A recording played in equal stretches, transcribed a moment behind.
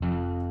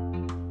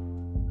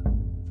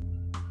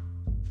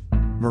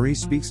Marie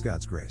Speaks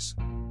God's Grace.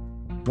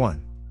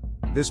 1.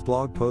 This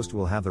blog post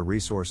will have the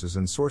resources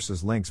and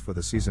sources links for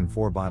the Season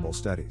 4 Bible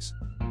studies.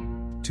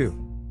 2.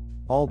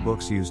 All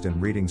books used and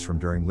readings from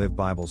during Live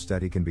Bible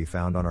Study can be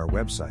found on our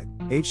website,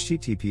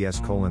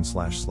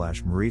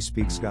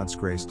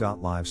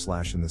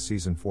 https://mariespeaksgodsgrace.live/ in the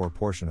Season 4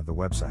 portion of the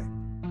website.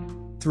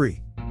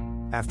 3.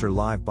 After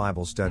live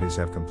Bible studies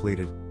have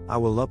completed, I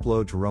will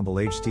upload to Rumble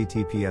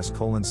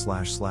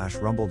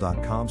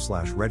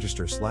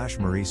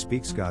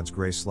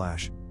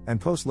https://rumble.com/register/mariespeaksgodsgrace/ and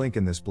post link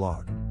in this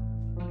blog.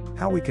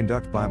 How we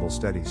conduct Bible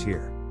studies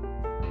here.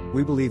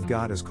 We believe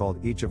God has called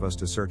each of us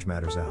to search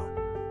matters out.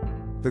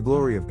 The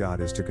glory of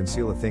God is to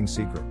conceal a thing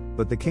secret,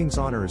 but the king's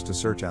honor is to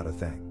search out a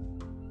thing.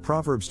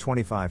 Proverbs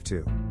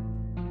 25:2.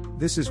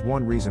 This is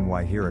one reason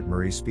why here at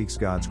Marie Speaks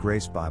God's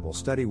Grace Bible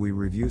Study we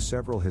review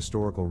several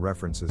historical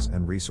references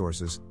and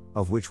resources,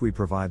 of which we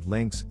provide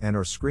links and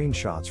or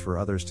screenshots for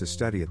others to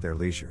study at their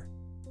leisure.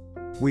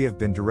 We have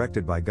been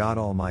directed by God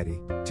Almighty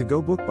to go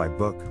book by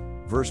book,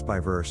 verse by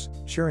verse,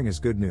 sharing His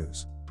good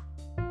news.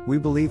 We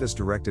believe as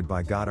directed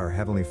by God our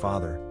Heavenly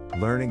Father,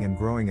 learning and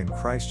growing in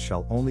Christ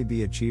shall only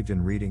be achieved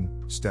in reading,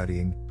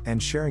 studying,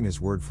 and sharing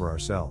His Word for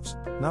ourselves,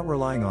 not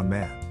relying on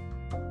man.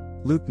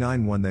 Luke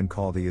 9:1 Then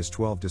called He His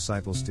 12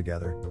 disciples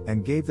together,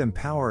 and gave them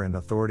power and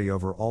authority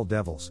over all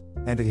devils,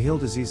 and to heal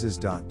diseases.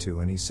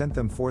 2 And He sent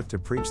them forth to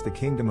preach the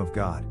kingdom of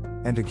God,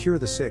 and to cure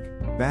the sick.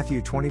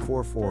 Matthew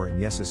 24:4 And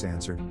Jesus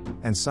answered,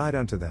 and sighed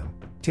unto them,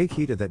 Take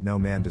heed that no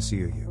man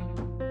deceive you.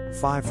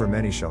 5 For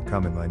many shall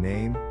come in my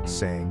name,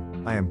 saying,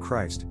 I am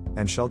Christ,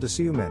 and shall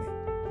deceive many.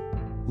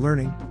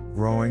 Learning,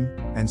 growing,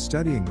 and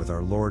studying with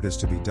our Lord is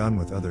to be done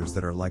with others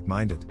that are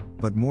like-minded,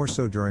 but more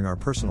so during our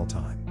personal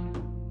time.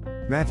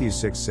 Matthew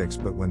 6:6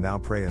 But when thou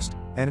prayest,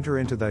 enter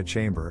into thy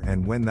chamber,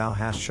 and when thou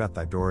hast shut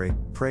thy door,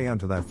 pray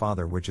unto thy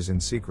Father which is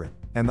in secret,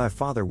 and thy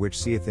Father which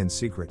seeth in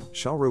secret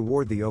shall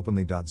reward thee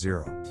openly.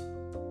 0.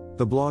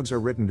 The blogs are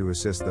written to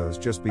assist those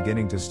just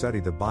beginning to study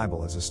the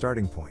Bible as a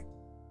starting point.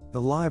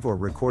 The live or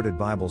recorded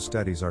Bible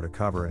studies are to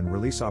cover and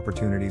release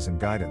opportunities and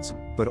guidance,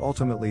 but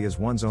ultimately is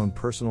one's own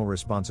personal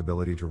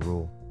responsibility to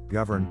rule,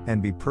 govern,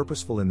 and be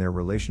purposeful in their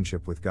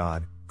relationship with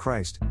God,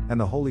 Christ, and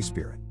the Holy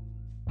Spirit.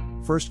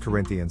 1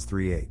 Corinthians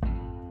 3:8.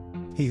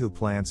 He who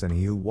plants and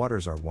he who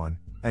waters are one,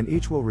 and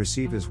each will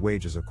receive his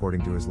wages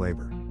according to his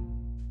labor.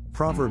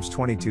 Proverbs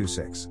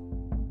 22:6.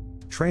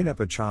 Train up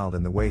a child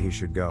in the way he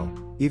should go,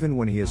 even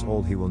when he is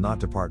old he will not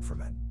depart from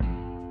it.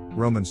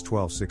 Romans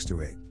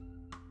 12:6-8.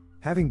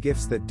 Having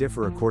gifts that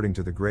differ according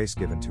to the grace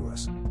given to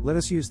us, let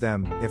us use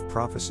them, if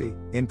prophecy,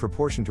 in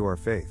proportion to our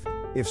faith,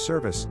 if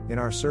service, in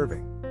our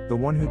serving, the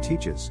one who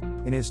teaches,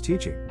 in his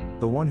teaching,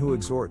 the one who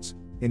exhorts,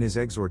 in his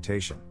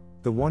exhortation,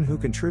 the one who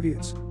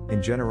contributes,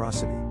 in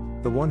generosity,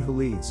 the one who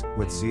leads,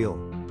 with zeal,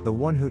 the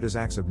one who does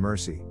acts of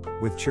mercy,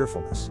 with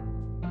cheerfulness.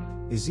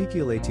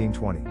 Ezekiel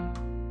 18:20.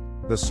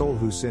 The soul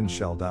who sins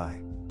shall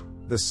die.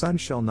 The son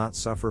shall not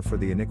suffer for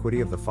the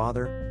iniquity of the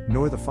father,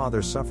 nor the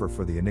father suffer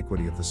for the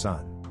iniquity of the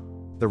son.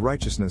 The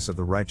righteousness of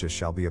the righteous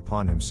shall be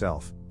upon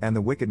himself, and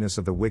the wickedness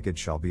of the wicked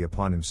shall be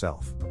upon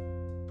himself.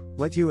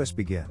 Let us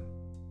begin.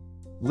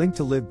 Link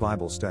to Live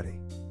Bible Study.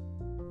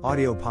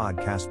 Audio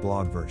podcast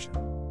blog version.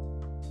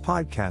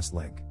 Podcast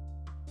link.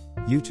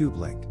 YouTube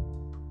link.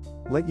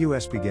 Let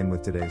us begin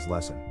with today's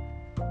lesson.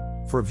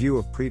 For view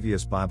of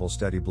previous Bible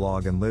study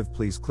blog and live,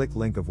 please click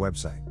link of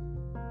website.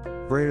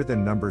 Greater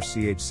than numbers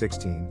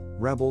ch16,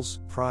 rebels,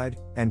 pride,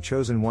 and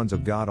chosen ones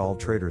of God, all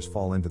traitors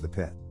fall into the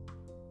pit.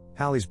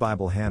 Halley's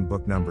Bible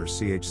Handbook, numbers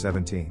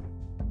ch17.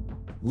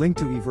 Link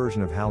to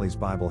e-version of Halley's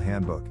Bible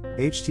Handbook,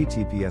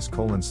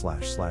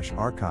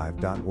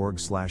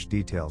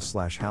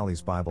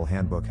 https://archive.org/details/Halley's Bible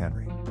Handbook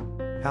Henry.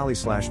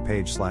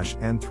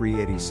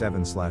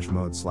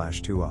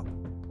 Halley/page/n387/mode/2up.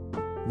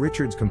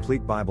 Richard's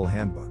Complete Bible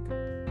Handbook.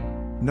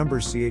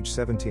 Numbers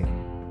ch17.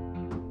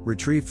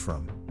 Retrieved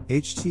from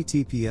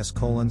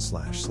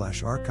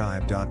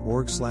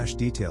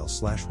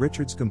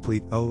https://archive.org/details/Richard's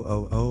Complete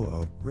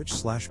 0000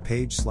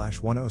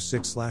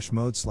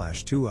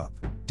 rich/page/106/mode/2up.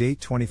 Date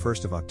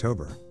 21st of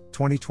October,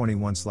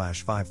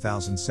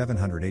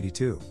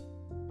 2021/5782.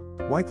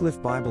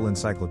 Wycliffe Bible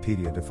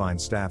Encyclopedia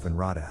defines staff and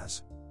rod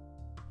as.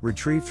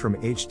 Retrieved from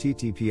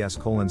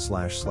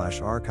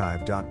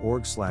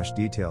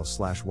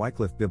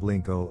https://archive.org/details/Wycliffe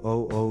Biblink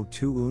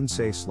 0002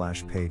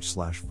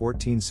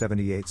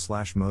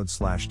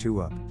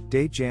 unse/page/1478/mode/2up.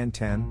 Date Jan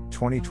 10,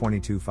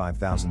 2022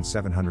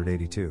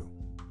 5782.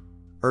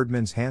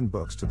 Erdman's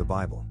Handbooks to the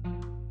Bible.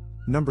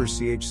 Numbers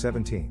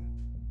ch17.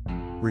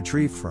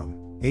 Retrieved from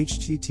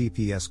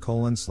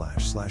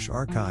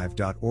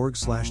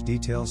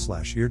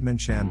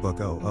https://archive.org/details/Erdman's Handbook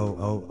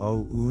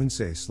 0000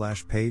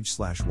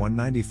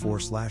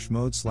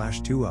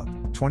 unse/page/194/mode/2up.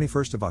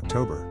 21st of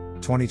October,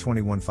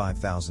 2021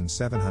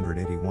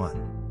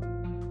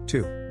 5781.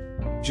 2.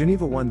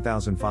 Geneva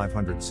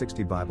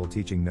 1560 Bible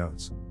Teaching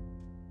Notes.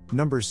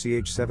 Numbers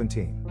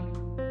ch17.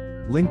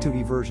 Link to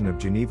e-version of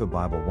Geneva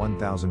Bible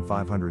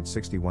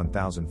 1560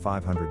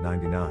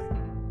 1599.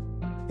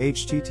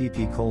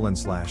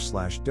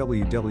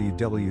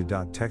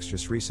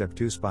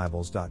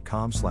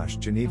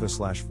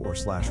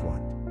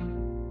 http://www.textusreceptusbibles.com/geneva/4/1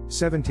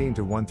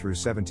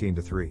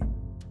 17-1-17-3.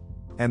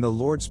 And the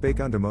Lord spake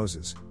unto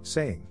Moses,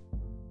 saying,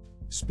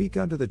 Speak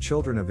unto the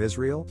children of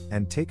Israel,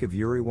 and take of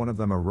Uri one of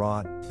them a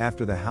rod,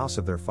 after the house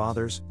of their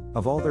fathers,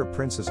 of all their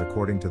princes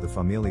according to the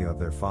familia of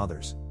their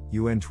fathers,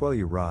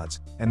 12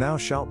 rods, and thou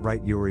shalt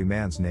write Uri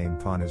man's name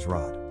upon his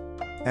rod.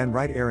 And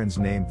write Aaron's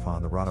name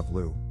upon the rod of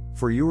Lu,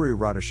 for Uri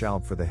wrought a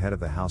shalt for the head of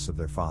the house of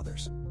their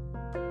fathers.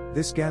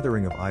 This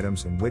gathering of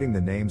items and witting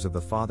the names of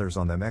the fathers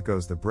on them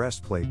echoes the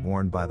breastplate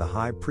worn by the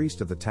high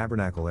priest of the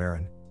tabernacle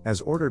Aaron, as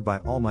ordered by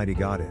Almighty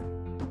God in.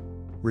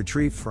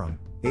 Retrieved from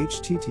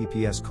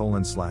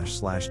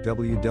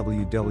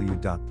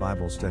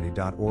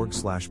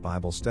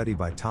https://www.biblestudy.org/Bible-study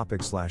by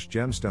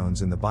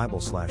topic/gemstones in the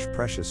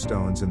Bible/precious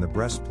stones in the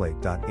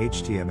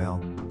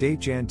breastplate.html, date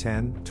Jan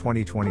 10,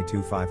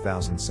 2022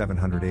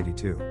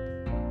 5782.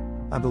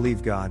 I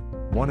believe God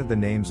wanted the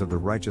names of the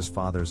righteous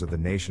fathers of the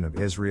nation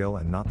of Israel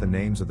and not the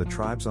names of the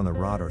tribes on the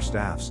rod or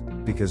staffs,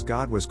 because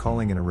God was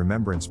calling in a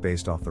remembrance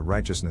based off the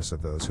righteousness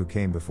of those who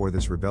came before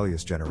this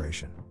rebellious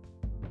generation.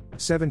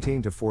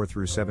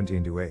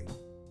 17-4-17-8.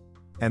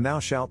 And thou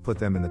shalt put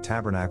them in the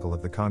tabernacle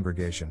of the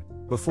congregation,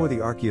 before the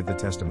ark of the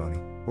testimony,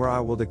 where I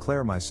will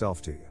declare myself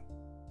to you.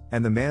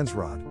 And the man's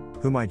rod,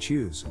 whom I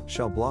choose,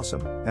 shall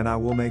blossom, and I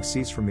will make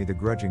cease from me the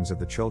grudgings of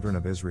the children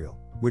of Israel,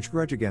 which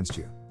grudge against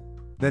you.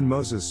 Then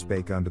Moses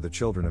spake unto the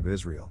children of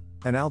Israel,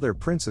 and all their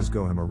princes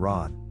go him a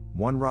rod,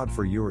 one rod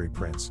for Uri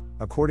prince,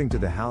 according to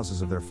the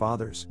houses of their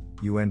fathers,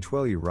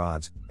 12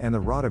 rods, and the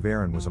rod of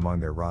Aaron was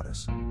among their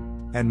rods.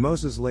 And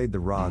Moses laid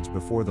the rods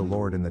before the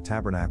Lord in the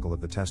tabernacle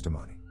of the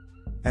testimony.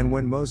 And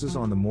when Moses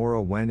on the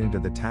morrow went into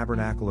the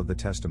tabernacle of the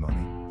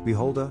testimony,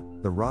 behold,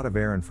 the rod of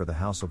Aaron for the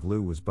house of Lu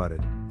was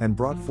budded, and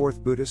brought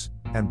forth buddis,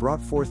 and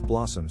brought forth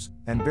blossoms,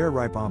 and bare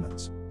ripe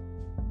almonds.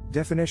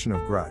 Definition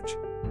of grudge.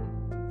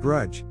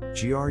 Grudge,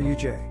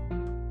 G-R-U-J.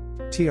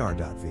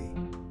 tr.v.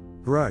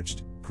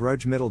 Grudged,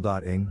 grudge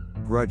middle.ing,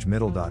 grudge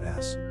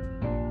middle.s.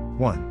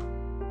 1.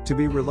 To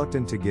be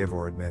reluctant to give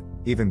or admit,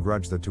 even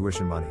grudge the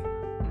tuition money.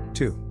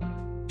 2.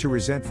 To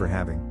resent for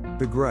having,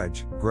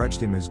 begrudge,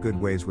 grudged him his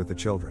good ways with the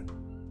children.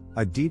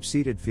 A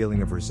deep-seated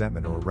feeling of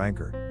resentment or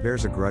rancor,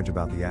 bears a grudge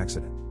about the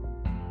accident.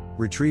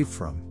 Retrieved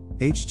from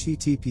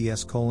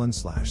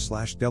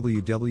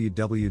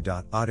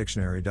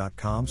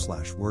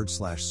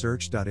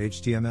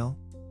https://www.audictionary.com/word/search.html.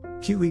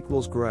 Q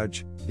equals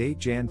grudge, date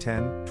Jan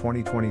 10,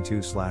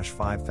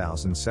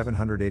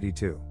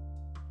 2022/5782.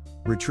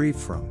 Retrieved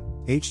from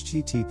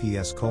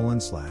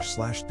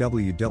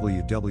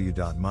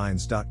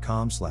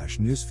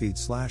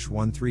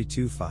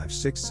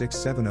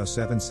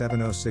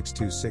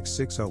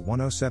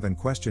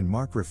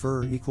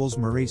Refer equals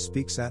Marie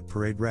speaks at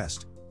parade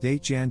rest,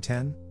 date Jan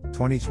 10,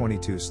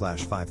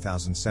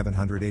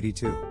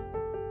 2022/5782.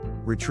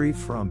 Retrieved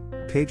from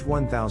page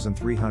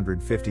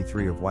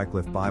 1353 of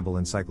Wycliffe Bible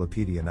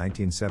Encyclopedia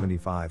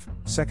 1975,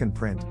 second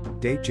print,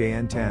 date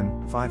Jan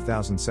 10,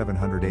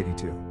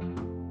 5782.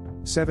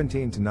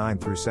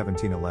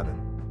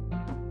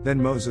 17-9-17-11. Then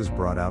Moses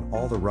brought out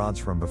all the rods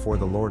from before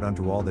the Lord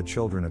unto all the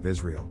children of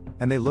Israel,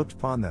 and they looked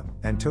upon them,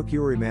 and took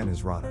Uri man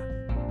his rod.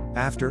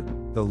 After,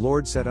 the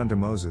Lord said unto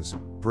Moses,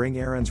 Bring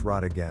Aaron's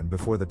rod again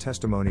before the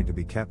testimony to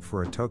be kept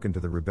for a token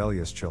to the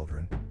rebellious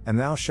children, and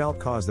thou shalt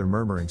cause their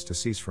murmurings to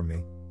cease from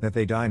me, that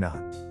they die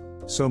not.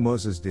 So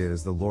Moses did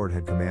as the Lord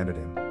had commanded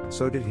him,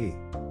 so did he.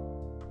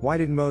 Why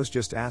didn't Moses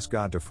just ask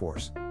God to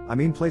place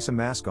a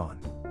mask on,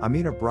 a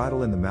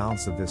bridle in the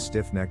mouths of this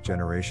stiff-necked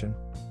generation?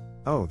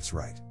 Oh, that's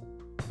right.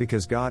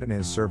 Because God and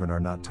his servant are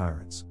not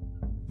tyrants,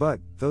 but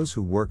those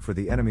who work for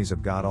the enemies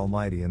of God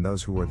Almighty and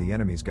those who are the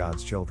enemies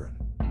God's children.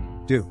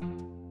 Do.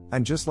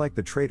 And just like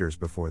the traitors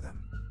before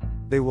them,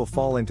 they will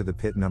fall into the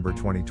pit number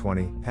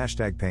 2020,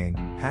 #pain,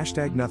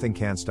 #nothing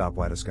can't stop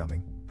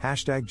 #coming,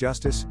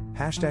 #justice,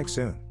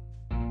 #soon.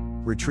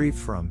 Retrieved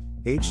from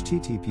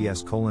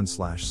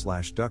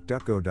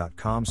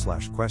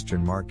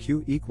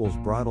https://duckduckgo.com/?Q equals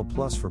bridle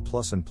plus for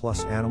plus and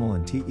plus animal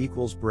and T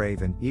equals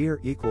brave and ear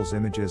equals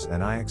images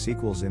and IX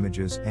equals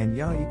images and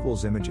YA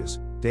equals images,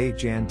 date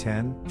Jan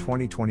 10,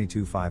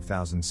 2022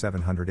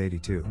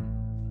 5782.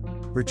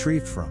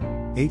 Retrieved from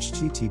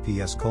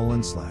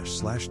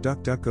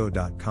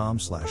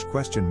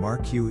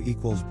https://duckduckgo.com/?Q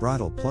equals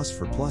bridle plus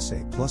for plus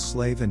a plus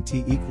slave and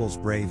T equals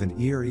brave and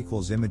ear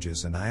equals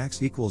images and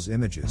IX equals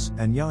images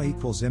and YA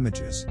equals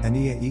images and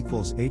EA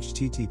equals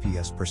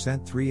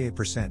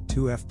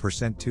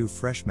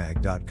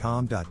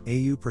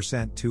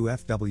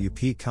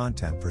https://3a%2f%2freshmag.com.au%2fwp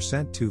content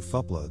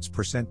 %2fuploads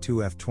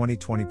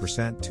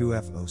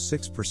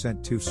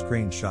 %2f2020%2f06%2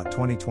 screenshot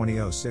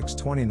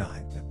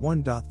 2020-06-29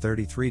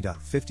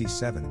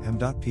 1.33.57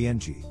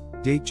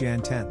 m.png, date Jan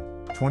 10,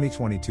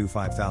 2022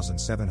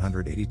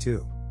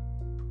 5782.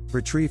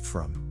 Retrieved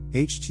from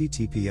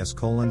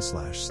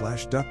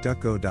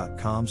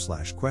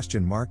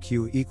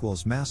https://duckduckgo.com/?Q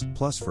equals mask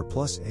plus for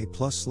plus a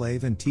plus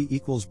slave and t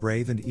equals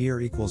brave and ear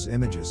equals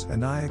images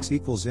and ix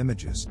equals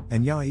images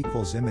and ya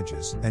equals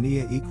images and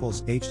ia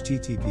equals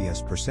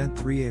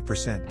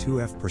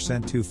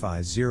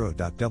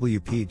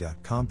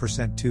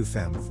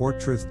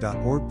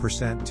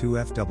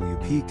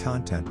https:3a%2f%2fi0.wp.com%2fem4truth.org%2fwp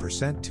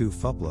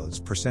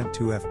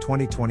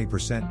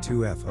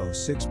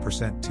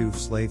content%2f2020%2f06%2f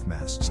slave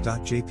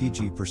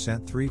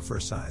masks.jpg%3 for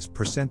size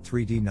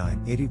 %3d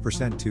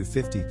 980%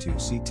 252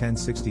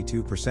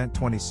 c1062%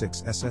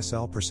 26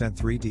 ssl%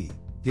 3d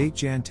date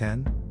Jan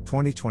 10,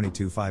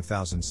 2022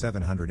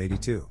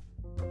 5782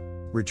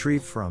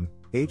 retrieved from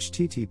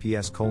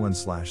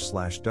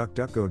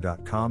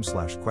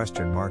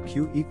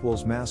https://duckduckgo.com/?Q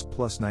equals mask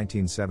plus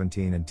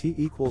 1917 and t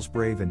equals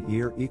brave and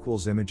ear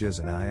equals images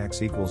and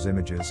ix equals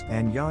images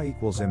and ya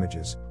equals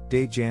images,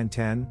 date Jan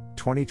 10,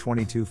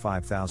 2022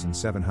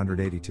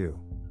 5782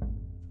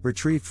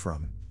 retrieved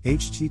from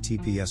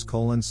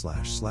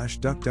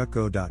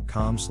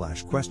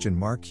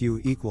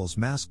https://duckduckgo.com/?Q equals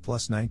mask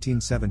plus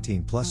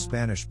 1917 plus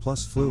Spanish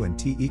plus flu and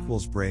t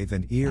equals brave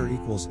and ear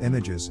equals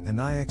images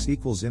and ix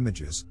equals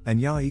images and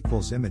ya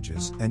equals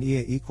images and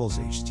ia equals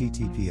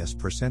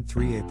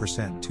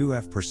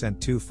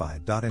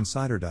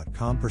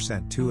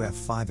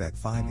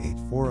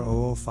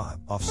https://3a%2f%2fi.insider.com%2f5ec5840005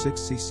 off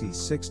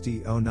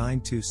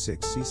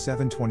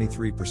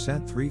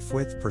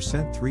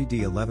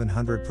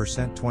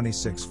 6cc600926c723%3fwidth%3d1100%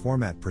 26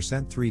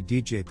 format%3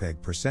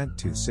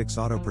 djpeg%26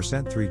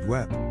 auto%3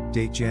 web,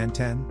 date Jan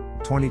 10,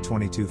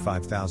 2022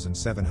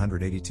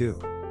 5782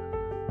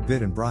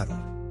 Bit and bridle.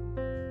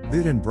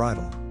 Bit and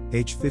bridle,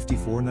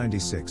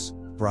 H5496,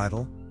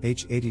 bridle,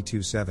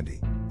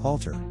 H8270,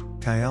 halter,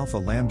 chi alpha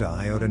lambda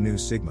iota nu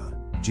sigma,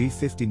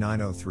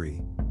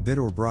 G5903, bit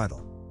or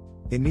bridle.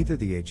 In neither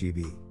the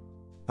HEB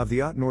of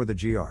the OT nor the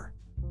GR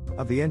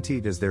of the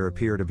NT does there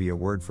appear to be a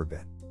word for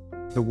bit.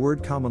 The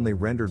word commonly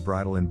rendered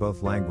bridle in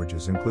both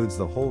languages includes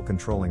the whole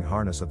controlling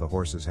harness of the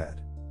horse's head.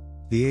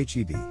 The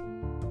HEB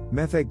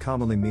method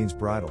commonly means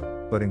bridle,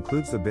 but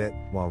includes the bit,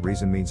 while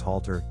reason means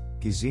halter,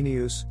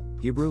 Gesenius,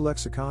 Hebrew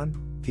Lexicon,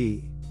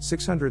 p.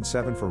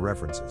 607 for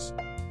references.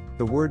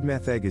 The word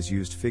metheg is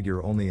used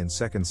figure only in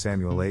 2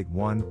 Samuel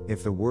 8:1,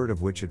 if the word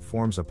of which it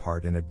forms a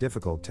part in a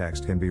difficult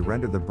text can be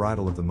rendered the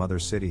bridle of the mother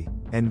city,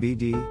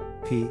 NBD,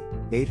 p.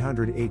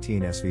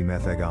 818 SV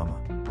methegama.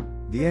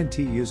 The NT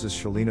uses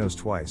shalinos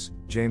twice,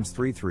 James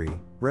 3:3,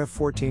 Rev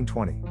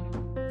 14:20.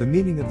 The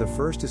meaning of the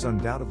first is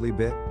undoubtedly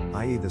bit,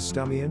 i.e. the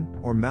stumion,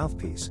 or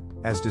mouthpiece,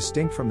 as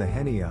distinct from the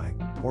henei,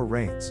 or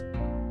reins.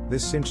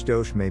 This cinch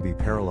dosh may be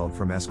paralleled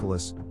from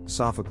Aeschylus,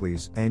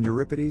 Sophocles, and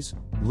Euripides,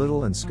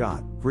 Little and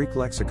Scott, Greek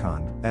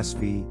lexicon,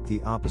 SV.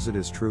 The opposite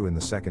is true in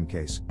the second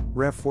case,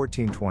 Rev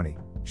 14:20,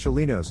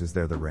 shalinos is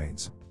there the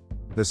reins.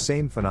 The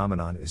same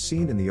phenomenon is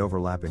seen in the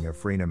overlapping of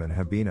phrenum and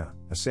habina,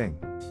 a sing,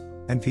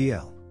 and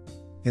pl.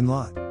 In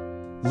Lot.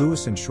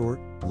 Lewis and Short,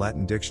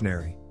 Latin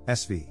Dictionary,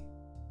 SV.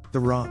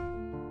 The rung,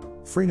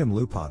 phrenum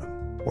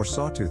lupatum, or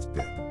sawtoothed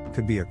bit,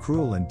 could be a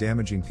cruel and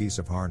damaging piece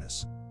of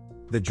harness.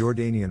 The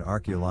Jordanian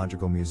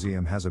Archaeological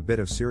Museum has a bit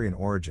of Syrian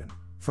origin,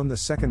 from the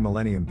 2nd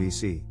millennium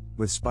BC,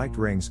 with spiked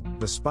rings,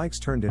 the spikes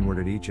turned inward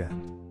at each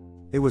end.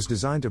 It was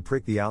designed to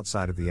prick the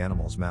outside of the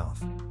animal's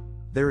mouth.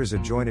 There is a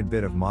jointed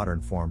bit of modern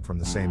form from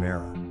the same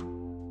era.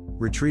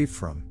 Retrieved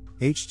from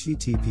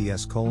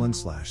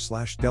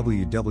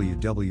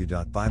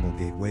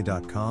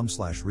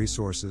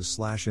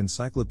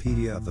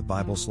https://www.biblegateway.com/resources/encyclopedia of the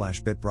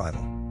Bible/bit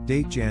bridle,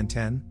 date Jan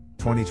 10,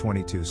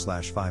 2022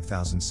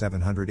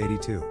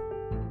 5782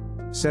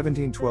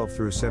 1712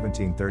 through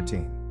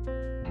 1713.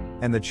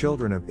 And the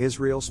children of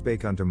Israel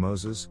spake unto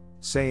Moses,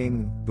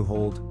 saying,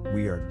 Behold,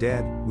 we are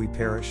dead, we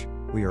perish,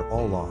 we are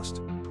all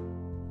lost.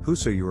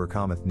 Whosoever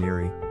cometh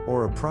near,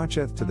 or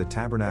approacheth to the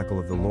tabernacle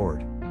of the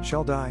Lord,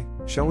 shall die.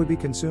 Shall we be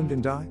consumed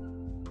and die?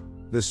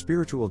 The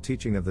spiritual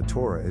teaching of the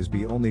Torah is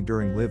be only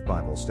during live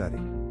Bible study.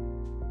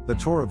 The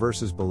Torah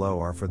verses below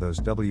are for those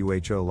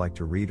who like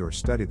to read or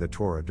study the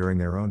Torah during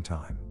their own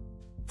time.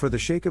 For the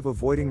sake of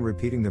avoiding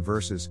repeating the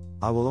verses,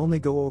 I will only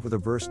go over the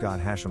verse God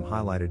Hashem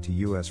highlighted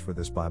to us for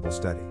this Bible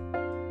study.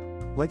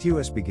 Let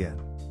us begin.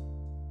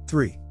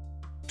 3.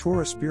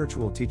 Torah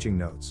Spiritual Teaching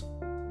Notes.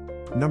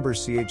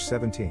 Numbers ch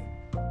 17.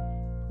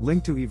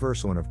 Link to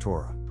e-verse 1 of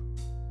Torah.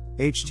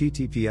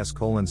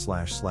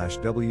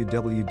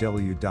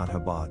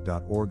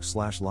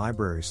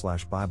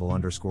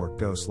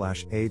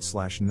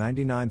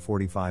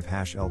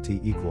 https://www.chabad.org/library/bible_go/aid/9945 lt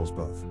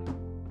both.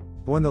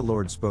 When the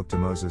Lord spoke to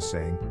Moses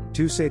saying,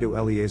 to say to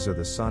Eleazar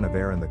the son of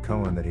Aaron the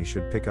Cohen that he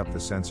should pick up the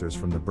censers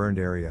from the burned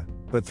area,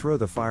 but throw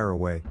the fire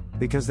away,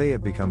 because they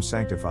have become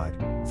sanctified.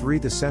 3.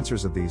 The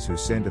censers of these who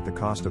sinned at the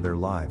cost of their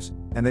lives,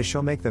 and they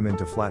shall make them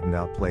into flattened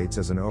out plates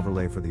as an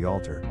overlay for the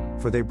altar,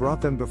 for they brought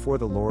them before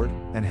the Lord,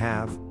 and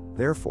have,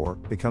 therefore,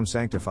 become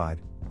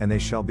sanctified, and they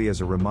shall be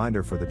as a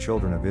reminder for the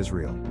children of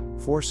Israel.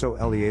 4. So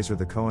Eleazar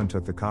the Cohen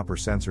took the copper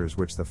censers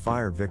which the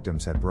fire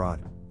victims had brought,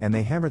 and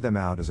they hammered them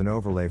out as an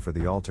overlay for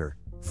the altar.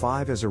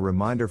 5. As a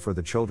reminder for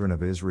the children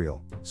of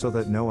Israel, so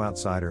that no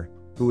outsider,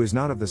 who is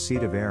not of the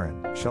seed of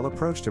Aaron, shall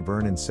approach to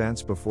burn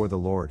incense before the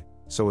Lord,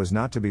 so as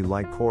not to be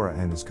like Korah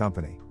and his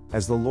company,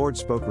 as the Lord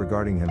spoke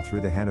regarding him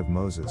through the hand of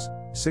Moses.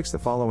 6 The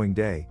following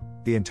day,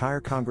 the entire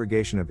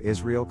congregation of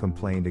Israel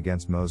complained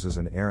against Moses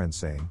and Aaron,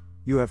 saying,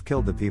 You have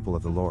killed the people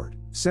of the Lord.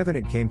 7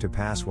 It came to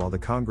pass while the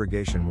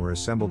congregation were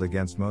assembled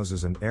against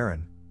Moses and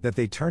Aaron, that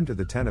they turned to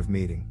the tent of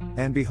meeting,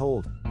 and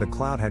behold, the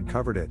cloud had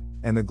covered it,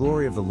 and the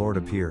glory of the Lord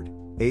appeared.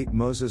 8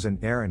 Moses and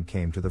Aaron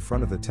came to the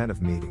front of the tent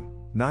of meeting.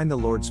 9 The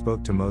Lord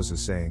spoke to Moses,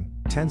 saying,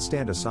 10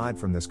 Stand aside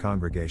from this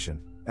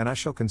congregation, and I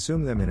shall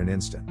consume them in an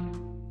instant.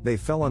 They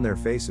fell on their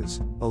faces.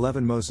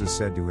 11 Moses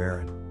said to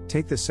Aaron,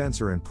 Take the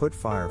censer and put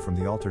fire from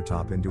the altar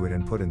top into it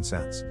and put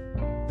incense.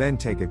 Then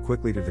take it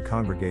quickly to the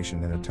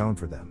congregation and atone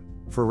for them.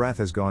 For wrath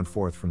has gone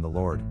forth from the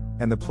Lord,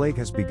 and the plague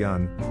has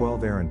begun.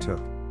 12 Aaron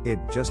took it,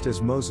 just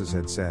as Moses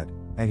had said,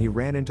 and he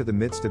ran into the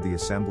midst of the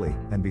assembly,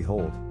 and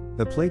behold,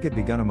 the plague had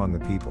begun among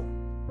the people.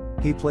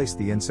 He placed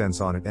the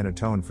incense on it and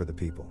atoned for the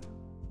people.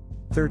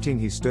 13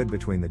 He stood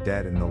between the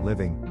dead and the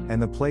living,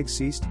 and the plague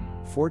ceased.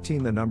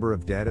 14 The number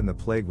of dead in the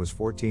plague was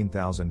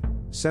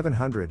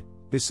 14,700,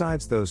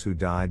 besides those who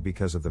died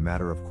because of the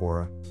matter of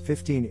Korah.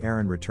 15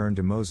 Aaron returned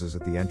to Moses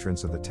at the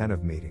entrance of the tent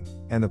of meeting,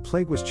 and the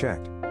plague was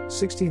checked.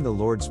 16 The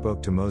Lord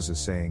spoke to Moses,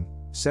 saying,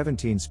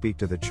 17 Speak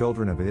to the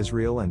children of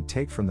Israel and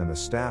take from them a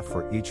staff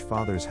for each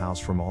father's house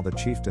from all the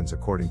chieftains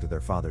according to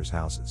their father's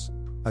houses.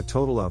 A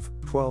total of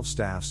 12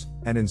 staffs,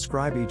 and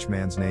inscribe each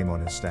man's name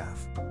on his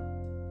staff.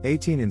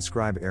 18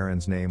 Inscribe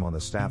Aaron's name on the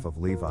staff of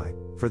Levi,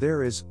 for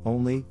there is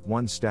only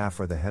one staff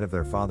for the head of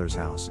their father's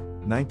house.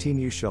 19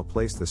 You shall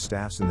place the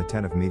staffs in the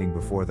tent of meeting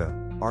before the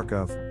ark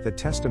of the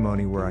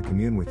testimony where I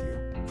commune with you.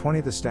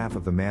 20 The staff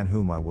of the man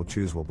whom I will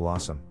choose will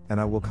blossom,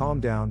 and I will calm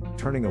down,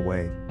 turning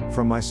away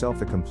from myself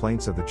the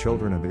complaints of the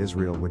children of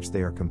Israel which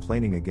they are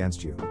complaining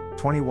against you.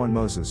 21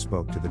 Moses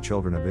spoke to the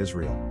children of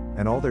Israel,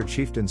 and all their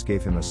chieftains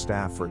gave him a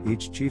staff for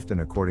each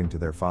chieftain according to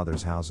their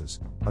father's houses,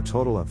 a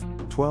total of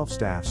 12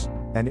 staffs,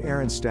 and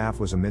Aaron's staff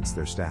was amidst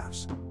their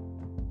staffs.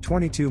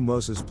 22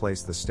 Moses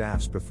placed the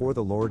staffs before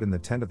the Lord in the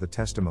tent of the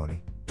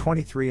testimony.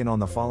 23 And on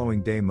the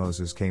following day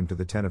Moses came to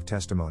the tent of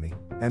testimony,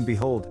 and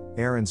behold,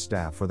 Aaron's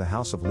staff for the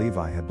house of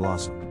Levi had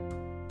blossomed.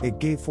 It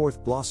gave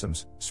forth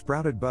blossoms,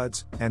 sprouted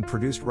buds, and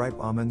produced ripe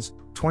almonds.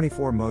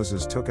 24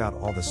 Moses took out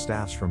all the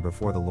staffs from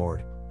before the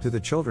Lord, to the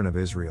children of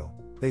Israel.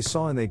 They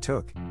saw and they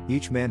took,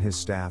 each man his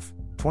staff.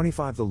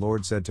 25 The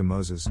Lord said to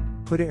Moses,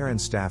 Put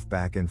Aaron's staff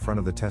back in front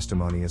of the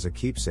testimony as a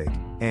keepsake,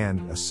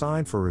 and a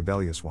sign for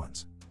rebellious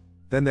ones.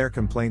 Then their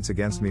complaints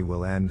against me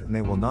will end and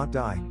they will not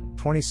die.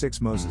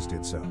 26 Moses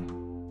did so.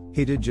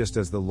 He did just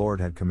as the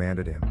Lord had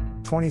commanded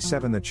him.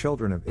 27 The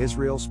children of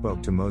Israel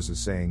spoke to Moses,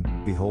 saying,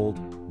 Behold,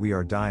 we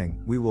are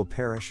dying, we will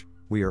perish,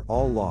 we are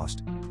all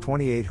lost.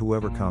 28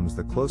 Whoever comes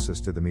the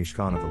closest to the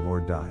Mishkan of the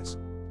Lord dies.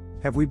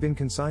 Have we been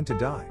consigned to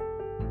die?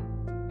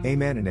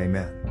 Amen and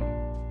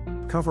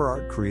amen. Cover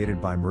art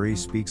created by Marie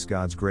Speaks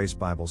God's Grace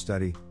Bible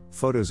Study.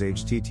 Photos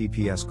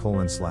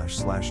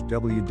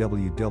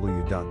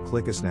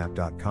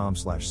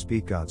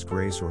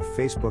https://www.clickasnap.com/speakgodsgrace or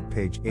Facebook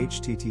page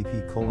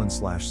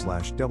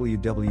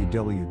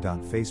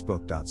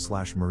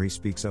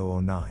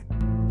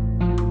http://www.facebook.com/mariespeaks009.